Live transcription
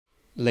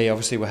Lee,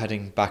 obviously we're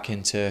heading back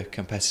into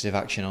competitive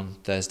action on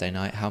Thursday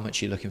night. How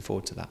much are you looking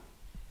forward to that?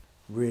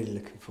 Really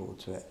looking forward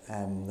to it.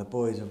 The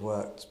boys have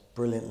worked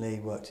brilliantly,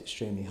 worked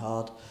extremely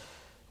hard.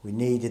 We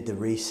needed the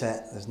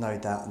reset, there's no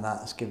doubt in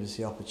that. It's given us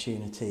the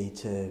opportunity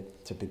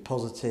to be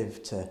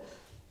positive, to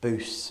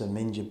boost some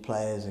injured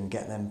players and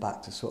get them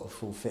back to sort of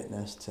full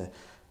fitness, to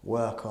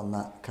work on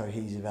that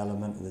cohesive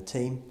element of the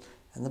team.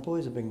 And the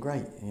boys have been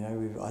great. You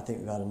know, I think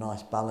we've had a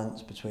nice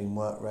balance between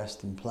work,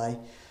 rest and play.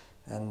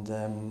 And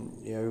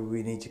you know,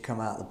 we need to come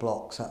out of the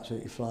blocks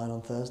absolutely flying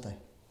on Thursday.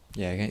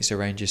 Yeah, against the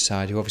Rangers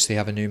side, who obviously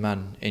have a new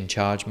man in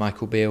charge.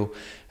 Michael Beale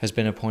has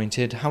been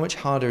appointed. How much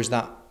harder has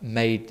that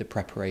made the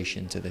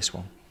preparation to this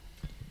one?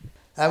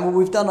 Well,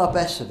 we've done our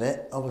best of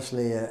it.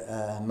 Obviously,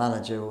 a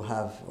manager will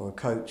have, or a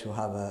coach will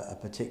have a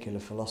particular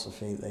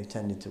philosophy that they've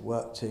tended to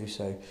work to.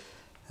 So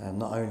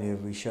not only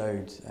have we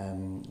showed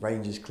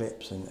Rangers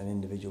clips and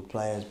individual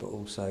players, but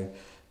also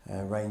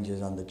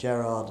Rangers under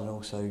Gerrard and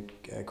also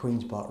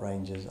Queen's Park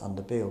Rangers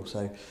under Beale.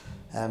 So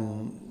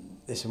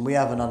listen, we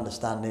have an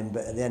understanding,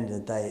 but at the end of the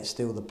day, it's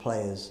still the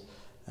players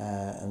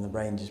and the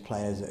Rangers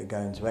players that are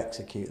going to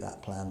execute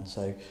that plan.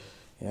 So,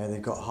 you know,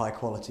 they've got high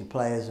quality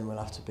players and we'll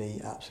have to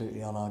be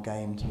absolutely on our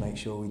game to make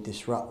sure we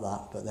disrupt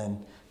that, but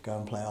then go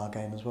and play our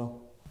game as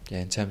well. Yeah,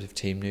 in terms of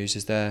team news,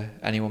 is there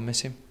anyone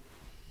missing?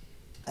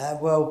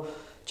 Well,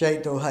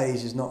 Jake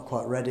Doyle-Hayes is not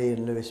quite ready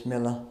and Lewis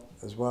Miller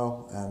as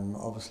well.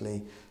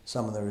 Obviously,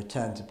 some of the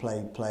return to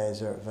play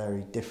players are at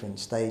very different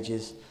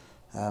stages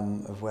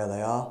of where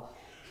they are.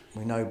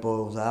 We know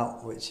Boyle's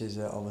out, which is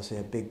obviously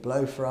a big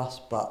blow for us,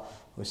 but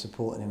we're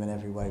supporting him in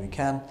every way we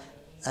can.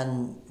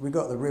 And we've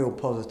got the real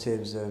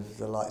positives of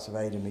the likes of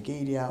Aidan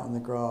McGeady out on the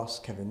grass,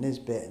 Kevin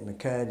Nisbet and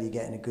McCurdy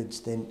getting a good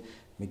stint,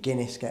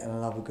 McGuinness getting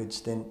another good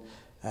stint.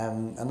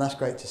 And that's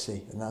great to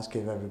see, and that's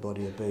give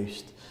everybody a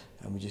boost.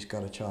 And we just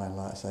got to try and,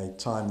 like I say,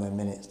 time their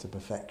minutes to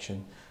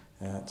perfection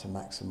to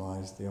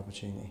maximise the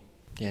opportunity.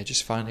 Yeah,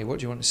 just finally, what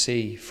do you want to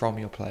see from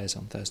your players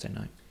on Thursday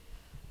night?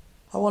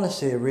 I want to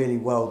see a really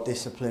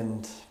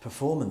well-disciplined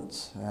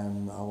performance.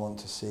 I want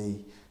to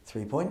see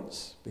 3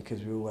 points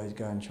because we always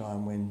go and try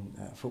and win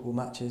football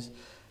matches.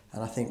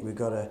 And I think we've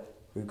got to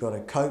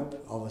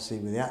cope, obviously,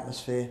 with the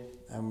atmosphere,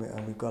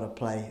 and we've got to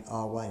play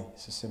our way.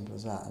 It's as simple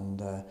as that. And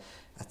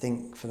I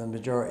think for the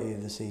majority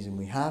of the season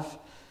we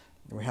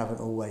haven't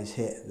always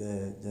hit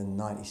the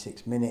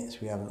 96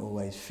 minutes. We haven't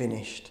always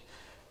finished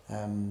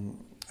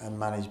and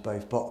managed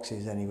both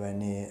boxes anywhere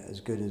near as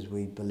good as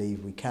we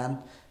believe we can.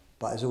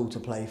 But there's all to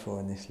play for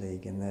in this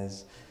league, and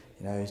there's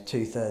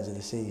 2/3 of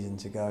the season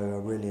to go, a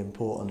really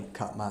important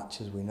cup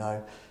match, as we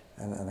know,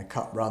 and a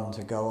cup run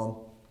to go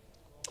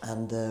on.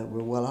 And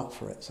we're well up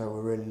for it, so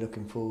we're really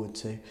looking forward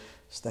to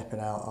stepping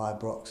out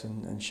Ibrox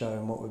and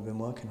showing what we've been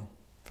working on.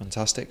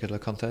 Fantastic. Good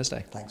luck on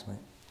Thursday. Thanks, mate.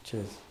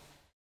 Cheers.